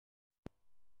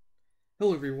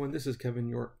Hello everyone, this is Kevin,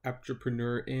 your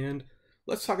entrepreneur, and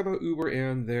let's talk about Uber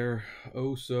and their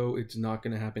it's not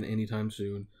going to happen anytime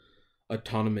soon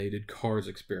automated cars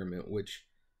experiment, which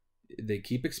they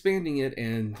keep expanding it,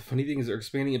 and the funny thing is they're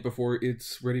expanding it before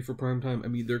it's ready for prime time. I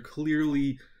mean, they're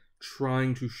clearly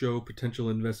trying to show potential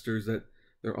investors that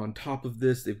they're on top of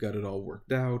this, they've got it all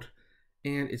worked out,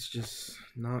 and it's just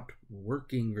not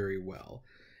working very well.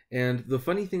 And the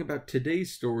funny thing about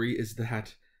today's story is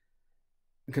that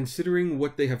considering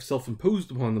what they have self-imposed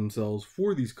upon themselves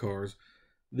for these cars,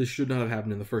 this should not have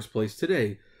happened in the first place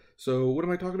today. So what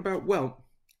am I talking about? Well,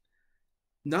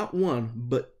 not one,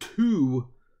 but two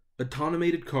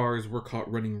automated cars were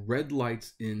caught running red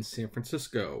lights in San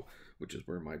Francisco, which is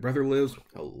where my brother lives.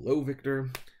 Hello,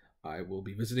 Victor. I will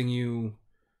be visiting you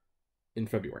in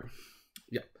February.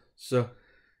 Yeah. So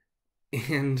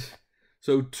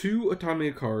two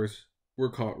automated cars were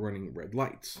caught running red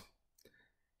lights.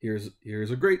 Here's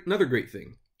another great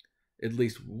thing. At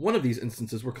least one of these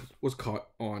instances was caught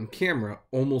on camera,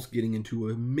 almost getting into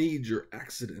a major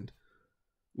accident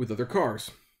with other cars.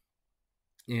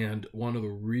 And one of the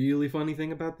really funny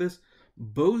thing about this,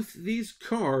 both these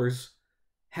cars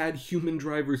had human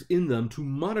drivers in them to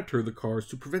monitor the cars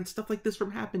to prevent stuff like this from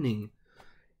happening.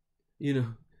 You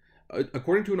know,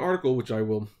 according to an article, which I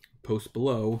will post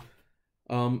below,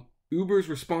 Uber's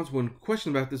response when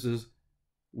questioned about this is,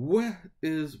 there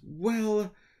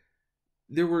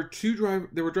were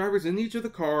drivers in each of the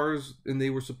cars, and they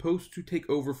were supposed to take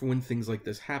over for when things like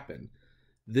this happen.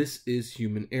 This is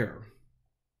human error.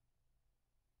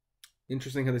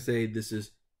 Interesting how they say this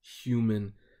is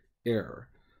human error.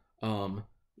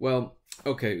 Well,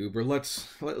 okay, Uber, let's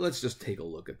just take a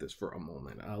look at this for a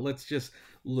moment. Let's just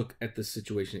look at the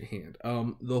situation at hand.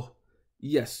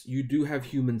 Yes, you do have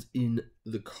humans in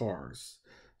the cars.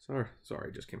 Sorry,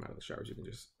 I just came out of the shower,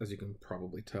 as you can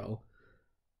probably tell.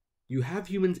 You have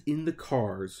humans in the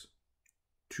cars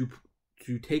to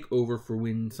take over for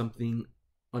when something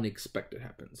unexpected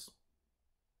happens.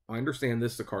 I understand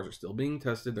this, the cars are still being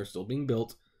tested, they're still being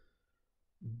built.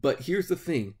 But here's the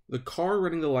thing, the car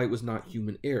running the light was not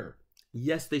human error.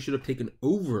 Yes, they should have taken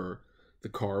over the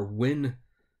car when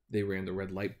they ran the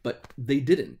red light, but they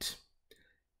didn't.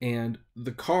 And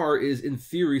the car is, in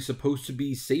theory, supposed to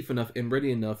be safe enough and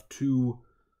ready enough to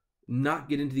not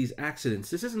get into these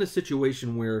accidents. This isn't a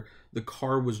situation where the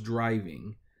car was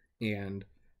driving and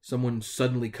someone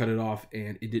suddenly cut it off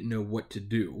and it didn't know what to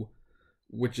do,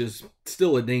 which is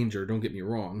still a danger, don't get me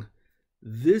wrong.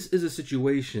 This is a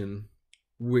situation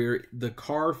where the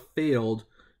car failed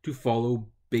to follow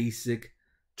basic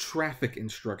traffic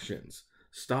instructions.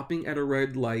 Stopping at a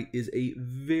red light is a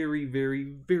very, very,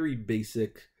 very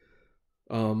basic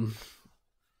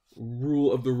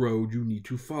rule of the road you need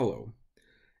to follow.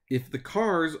 If the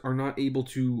cars are not able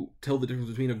to tell the difference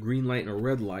between a green light and a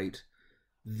red light,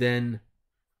 then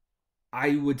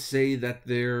I would say that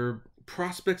their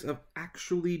prospects of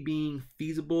actually being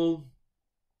feasible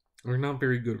are not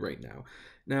very good right now.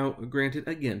 Now, granted,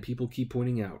 again, people keep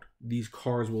pointing out these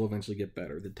cars will eventually get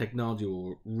better. The technology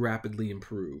will rapidly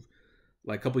improve.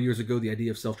 Like a couple years ago, the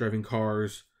idea of self-driving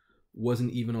cars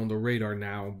wasn't even on the radar.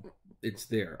 Now it's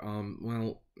there.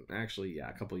 Well, actually,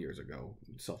 yeah, a couple years ago,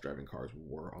 self-driving cars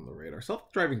were on the radar.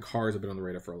 Self-driving cars have been on the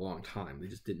radar for a long time. They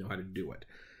just didn't know how to do it.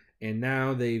 And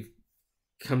now they've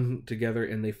come together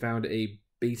and they found a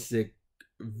basic,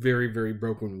 very, very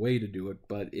broken way to do it,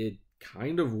 but it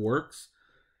kind of works.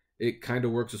 It kind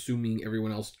of works assuming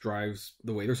everyone else drives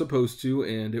the way they're supposed to,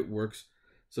 and it works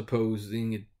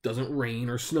supposing it doesn't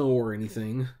rain or snow or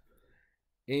anything.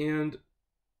 And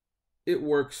it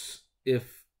works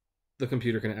if the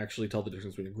computer can actually tell the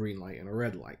difference between a green light and a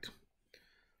red light.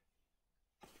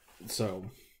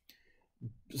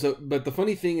 But the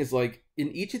funny thing is, like,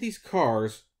 in each of these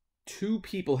cars, two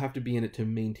people have to be in it to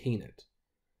maintain it,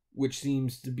 which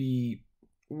seems to be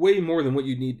way more than what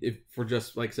you need for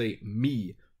just, like, say,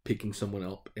 me picking someone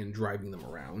up and driving them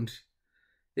around.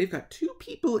 They've got two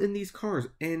people in these cars,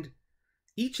 and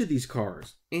each of these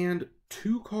cars, and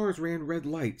two cars ran red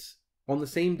lights on the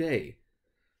same day.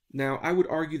 Now, I would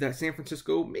argue that San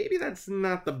Francisco, maybe that's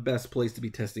not the best place to be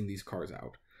testing these cars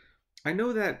out. I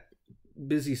know that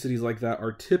busy cities like that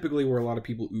are typically where a lot of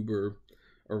people Uber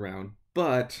around,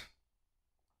 but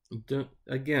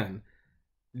again,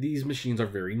 these machines are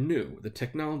very new. The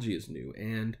technology is new,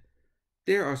 and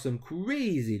there are some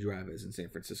crazy drivers in San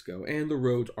Francisco, and the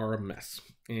roads are a mess.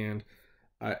 And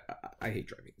I hate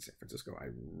driving in San Francisco. I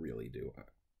really do.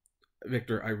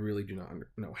 Victor, I really do not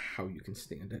know how you can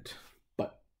stand it.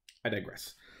 But I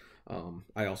digress.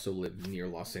 I also live near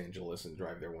Los Angeles and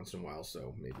drive there once in a while,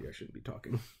 so maybe I shouldn't be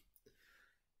talking.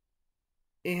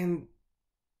 And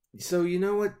So you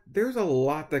know what? There's a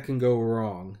lot that can go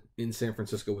wrong in San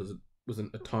Francisco was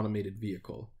an automated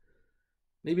vehicle.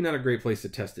 Maybe not a great place to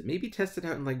test it. Maybe test it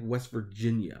out in like West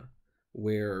Virginia,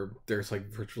 where there's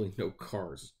like virtually no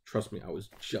cars. Trust me, I was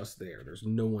just there. There's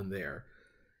no one there.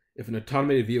 If an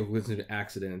automated vehicle gets into an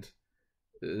accident,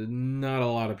 not a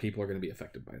lot of people are going to be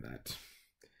affected by that.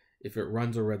 If it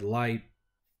runs a red light,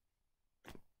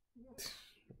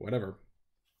 whatever.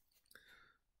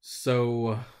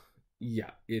 So, yeah,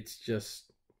 it's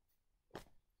just.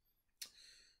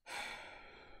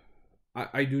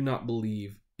 I do not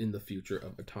believe in the future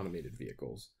of automated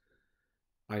vehicles.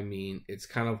 I mean, it's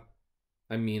kind of.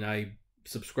 I mean, I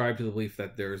subscribe to the belief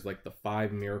that there's like the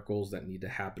 5 miracles that need to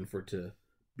happen for it to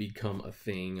become a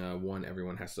thing. One,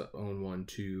 everyone has to own one.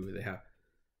 2,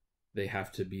 they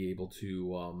have to be able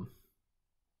to,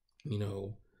 you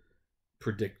know,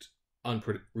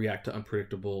 react to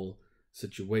unpredictable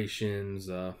situations.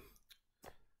 You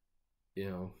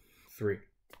know, 3,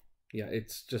 yeah,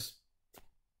 it's just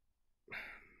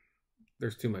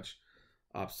there's too much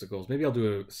obstacles. Maybe I'll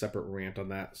do a separate rant on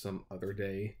that some other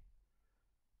day.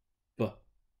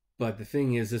 But the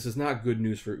thing is, this is not good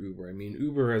news for Uber. I mean,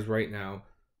 Uber has right now,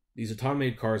 these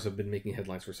automated cars have been making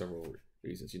headlines for several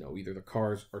reasons. You know, either the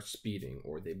cars are speeding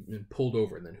or they've been pulled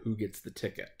over, and then who gets the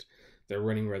ticket? They're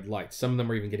running red lights. Some of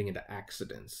them are even getting into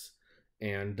accidents.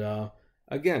 And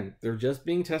again, they're just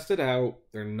being tested out.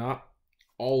 They're not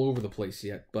all over the place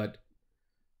yet. But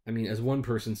I mean, as one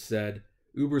person said,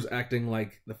 Uber's acting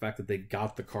like the fact that they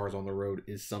got the cars on the road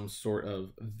is some sort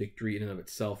of victory in and of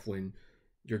itself, when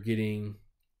you're paying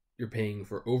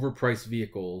for overpriced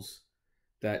vehicles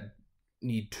that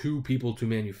need 2 people to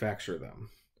manufacture them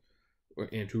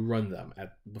and to run them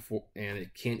and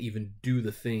it can't even do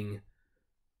the thing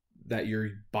that you're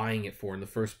buying it for in the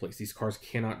first place. These cars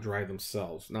cannot drive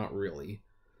themselves. Not really.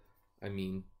 I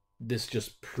mean, this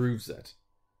just proves it.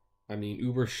 I mean,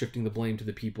 Uber's shifting the blame to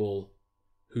the people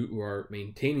who are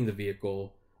maintaining the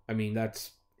vehicle. I mean,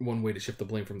 that's one way to shift the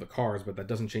blame from the cars, but that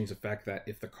doesn't change the fact that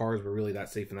if the cars were really that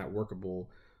safe and that workable,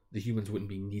 the humans wouldn't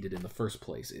be needed in the first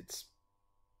place. It's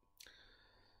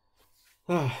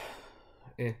for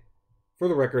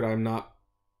the record, I'm not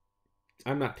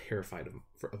terrified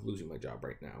of losing my job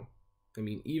right now. I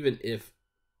mean, even if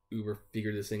Uber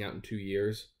figured this thing out in 2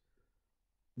 years,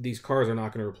 these cars are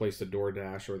not going to replace the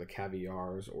DoorDash or the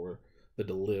Caviars or the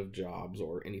Deliv jobs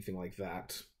or anything like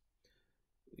that.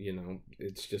 You know,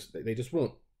 it's just, they just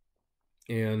won't.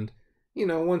 And, you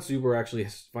know, once Uber actually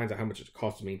finds out how much it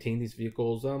costs to maintain these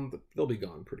vehicles, they'll be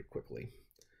gone pretty quickly.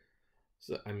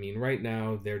 So, I mean, right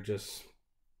now, they're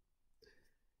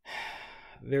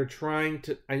trying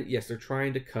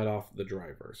to cut off the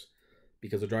drivers,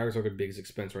 because the drivers are the biggest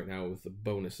expense right now with the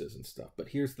bonuses and stuff. But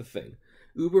here's the thing.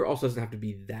 Uber also doesn't have to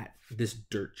be this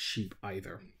dirt cheap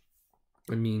either.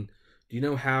 I mean, do you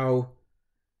know how,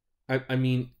 I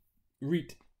mean,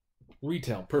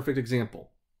 retail, perfect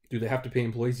example. Do they have to pay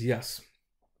employees? Yes.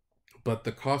 But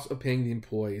the cost of paying the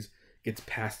employees gets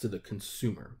passed to the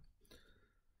consumer.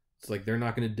 It's like they're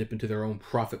not going to dip into their own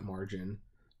profit margin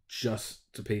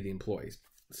just to pay the employees.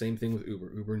 Same thing with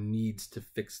Uber. Uber needs to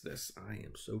fix this. I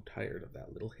am so tired of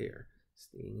that little hair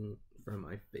staying in front of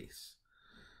my face.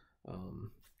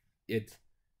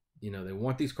 They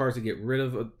want these cars to get rid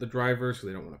of the drivers, so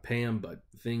they don't want to pay them. But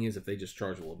the thing is, if they just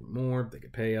charge a little bit more, they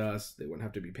could pay us. They wouldn't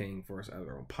have to be paying for us out of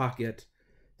their own pocket.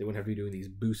 They wouldn't have to be doing these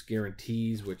boost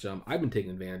guarantees, which I've been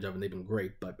taking advantage of, and they've been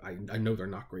great, but I know they're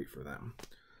not great for them.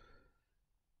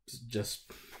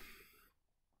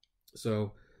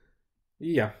 So,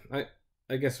 yeah, I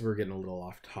guess we're getting a little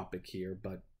off topic here,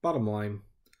 but bottom line,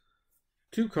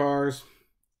 2 cars,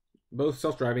 both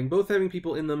self-driving, both having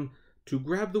people in them to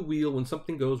grab the wheel when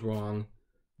something goes wrong.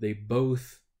 They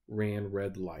both ran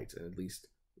red lights, and at least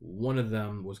one of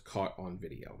them was caught on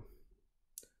video.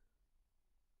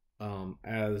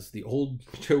 As the old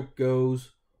joke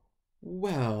goes,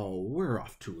 well, we're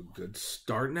off to a good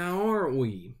start now, aren't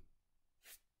we?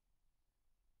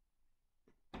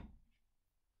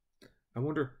 I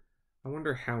wonder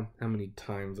how many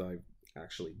times I've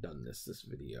actually done this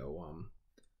video.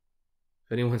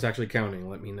 If anyone's actually counting,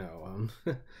 let me know.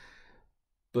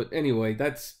 But anyway,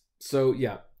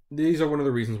 yeah, these are one of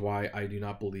the reasons why I do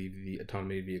not believe the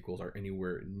automated vehicles are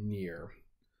anywhere near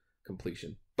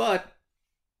completion. But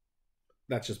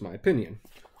that's just my opinion.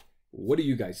 What do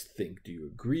you guys think? Do you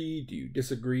agree? Do you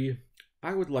disagree?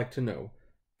 I would like to know.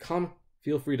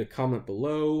 Feel free to comment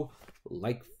below,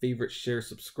 like, favorite, share,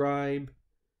 subscribe,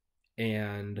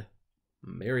 and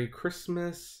Merry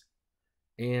Christmas,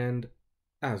 and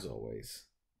as always,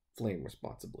 flame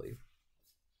responsibly.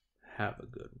 Have a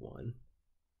good one.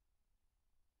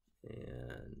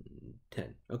 And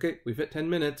Okay, we've hit 10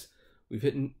 minutes. We've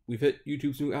hit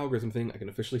YouTube's new algorithm thing. I can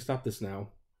officially stop this now.